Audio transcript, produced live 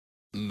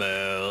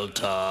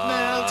time.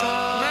 Mail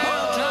time.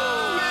 Mail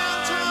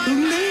time. The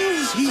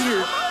mail's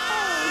here.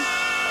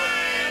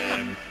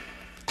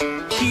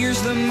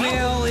 Here's the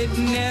mail, it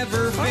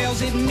never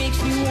fails. It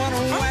makes me want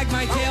to wag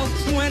my tail.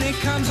 When it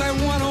comes, I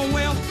want to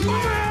wail.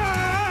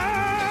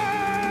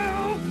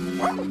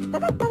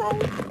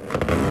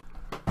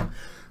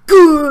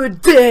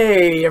 Good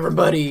day,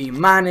 everybody.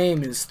 My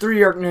name is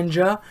 3Arc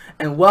Ninja,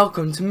 and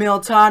welcome to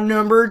mail time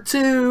number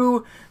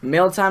 2.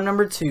 Mail time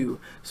number 2.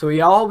 So,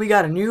 y'all, we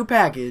got a new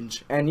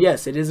package, and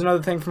yes, it is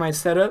another thing for my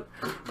setup.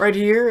 Right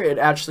here, it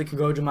actually can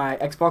go to my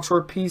Xbox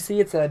or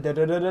PC. It's a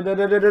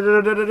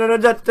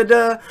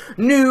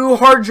new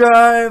hard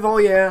drive. Oh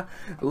yeah,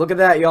 look at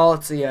that, y'all.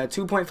 It's a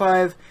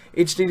 2.5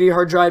 HDD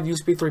hard drive,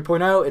 USB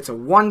 3.0. It's a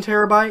 1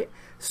 terabyte.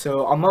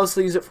 So I'll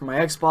mostly use it for my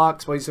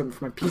Xbox, but I'll use it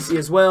for my PC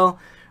as well.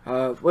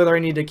 Whether I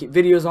need to keep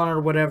videos on it or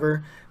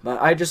whatever,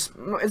 but it's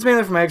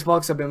mainly for my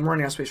Xbox. I've been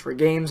running out of space for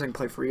games I can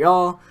play for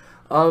y'all.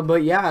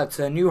 But yeah, it's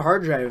a new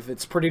hard drive.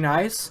 It's pretty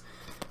nice,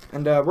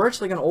 and we're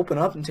actually gonna open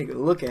up and take a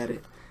look at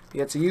it.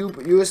 Yeah, it's a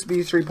USB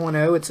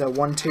 3.0. It's a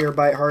 1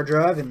 terabyte hard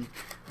drive, and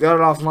got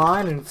it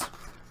offline, and it's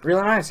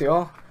really nice,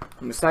 y'all.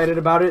 I'm excited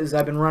about it, as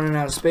I've been running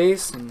out of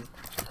space, and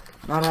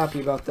not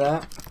happy about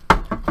that.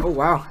 Oh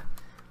wow!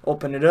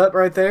 Open it up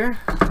right there,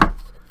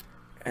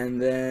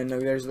 and then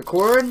there's the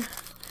cord.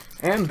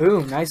 And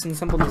boom, nice and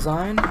simple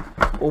design.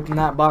 Open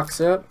that box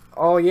up.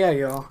 Oh yeah,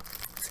 y'all.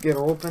 Let's get it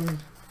open.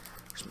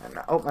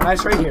 Oh, my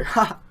knife right here.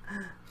 Ha!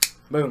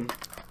 Boom.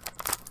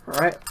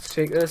 Alright, let's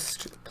take this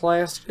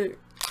plastic.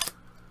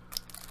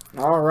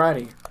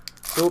 Alrighty.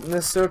 Let's open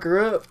this sucker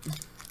up.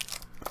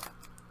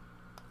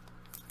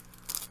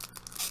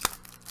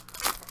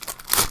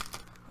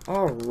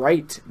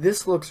 Alright,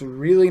 this looks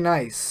really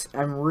nice.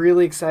 I'm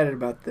really excited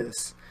about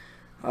this.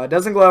 It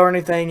doesn't glow or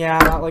anything, yeah,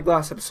 not like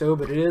last episode,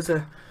 but it is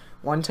a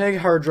 1 terabyte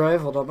hard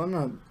drive. Hold up,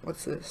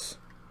 what's this?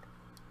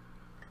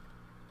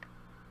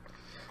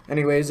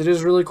 Anyways, it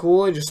is really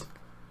cool. I just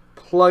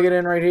plug it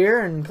in right here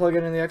and plug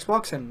it in the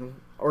Xbox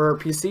or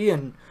PC,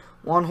 and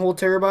 1 whole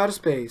terabyte of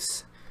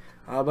space.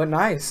 But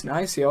nice,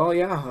 y'all.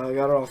 Yeah, I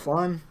got it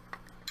offline.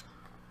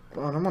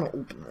 Hold on, I'm gonna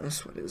open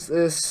this. What is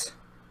this?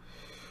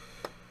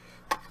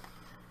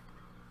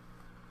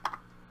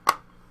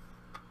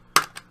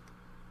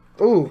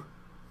 Ooh.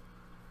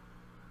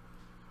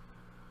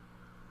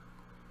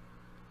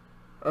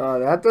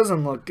 That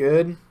doesn't look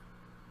good.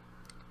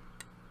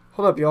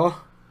 Hold up, y'all.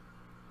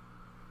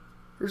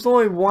 There's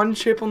only 1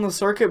 chip on the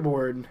circuit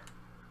board.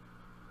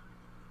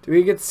 Do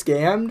we get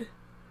scammed?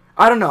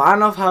 I don't know. I don't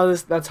know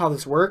if that's how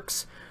this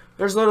works.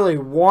 There's literally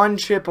 1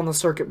 chip on the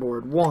circuit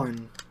board.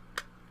 1.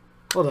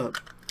 Hold up.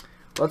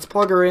 Let's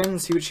plug her in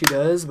and see what she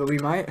does, but we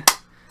might.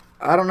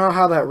 I don't know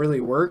how that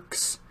really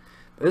works.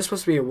 But it's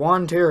supposed to be a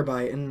 1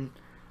 terabyte, and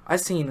I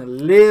seen a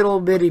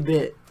little bitty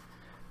bit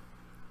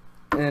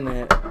in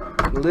it.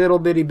 A little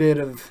bitty bit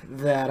of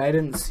that. I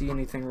didn't see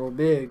anything real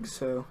big,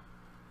 so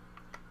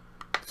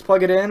let's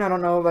plug it in. I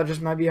don't know if that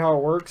just might be how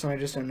it works, and I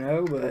just don't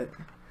know, but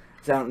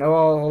I don't know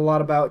a whole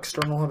lot about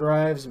external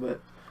drives, but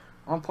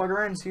I'll plug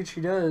her in and see what she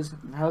does.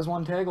 If it has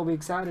 1 tag, I'll be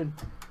excited.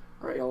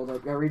 Alright, y'all,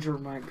 gotta reach over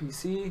my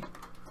PC.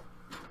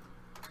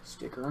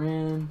 Stick her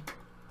in.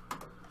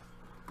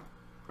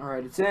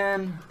 Alright, it's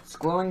in. It's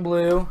glowing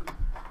blue.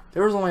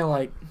 There was only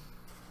like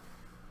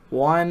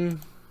 1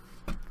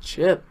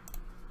 chip.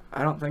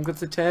 I don't think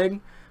it's a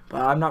tag,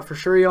 but I'm not for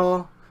sure,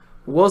 y'all.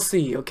 We'll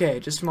see. Okay,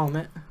 just a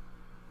moment.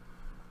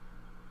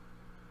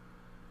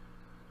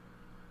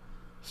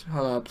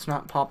 Hold up, it's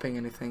not popping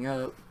anything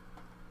up.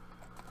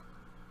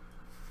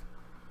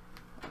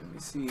 Let me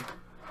see.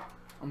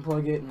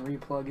 Unplug it and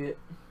replug it.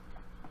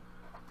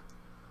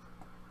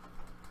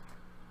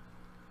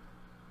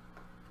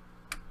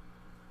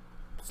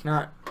 It's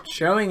not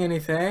showing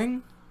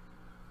anything.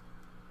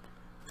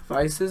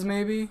 Devices,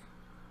 maybe?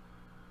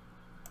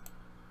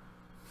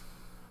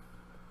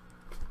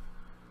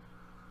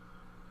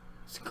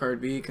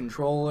 Card B,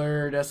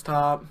 controller,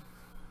 desktop.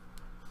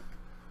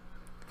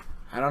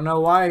 I don't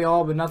know why,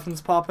 y'all, but nothing's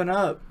popping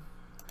up.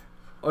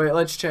 Oh wait,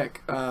 let's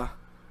check.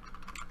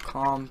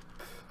 Comp,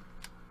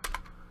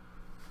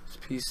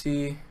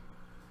 PC.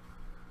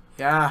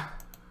 Yeah.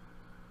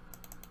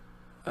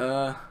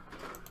 Oh,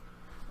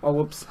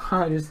 whoops.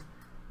 I just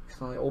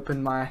accidentally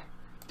opened my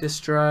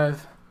disk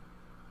drive.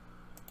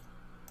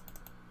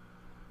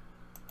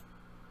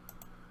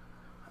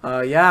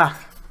 Yeah.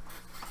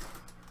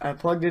 I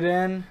plugged it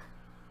in.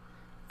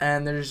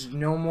 And there's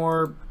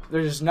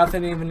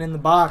nothing even in the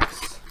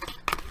box.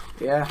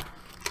 Yeah.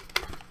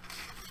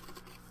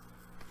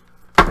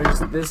 There's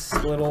this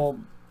little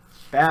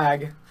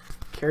bag,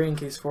 carrying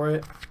case for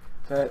it,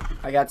 but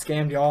I got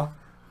scammed, y'all.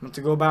 I'm going to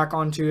go back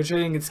onto it. I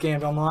didn't get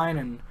scammed online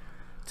and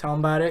tell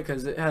them about it,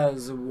 because it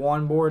has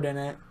 1 board in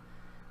it,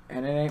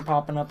 and it ain't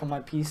popping up on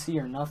my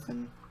PC or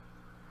nothing.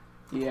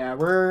 Yeah,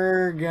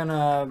 we're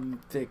gonna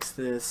fix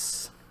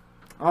this.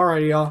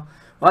 Alrighty, y'all.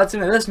 Well, that's the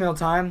end of this mail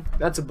time.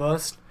 That's a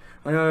bust.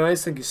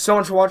 Anyways, thank you so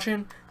much for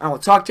watching. I will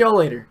talk to y'all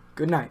later.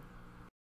 Good night.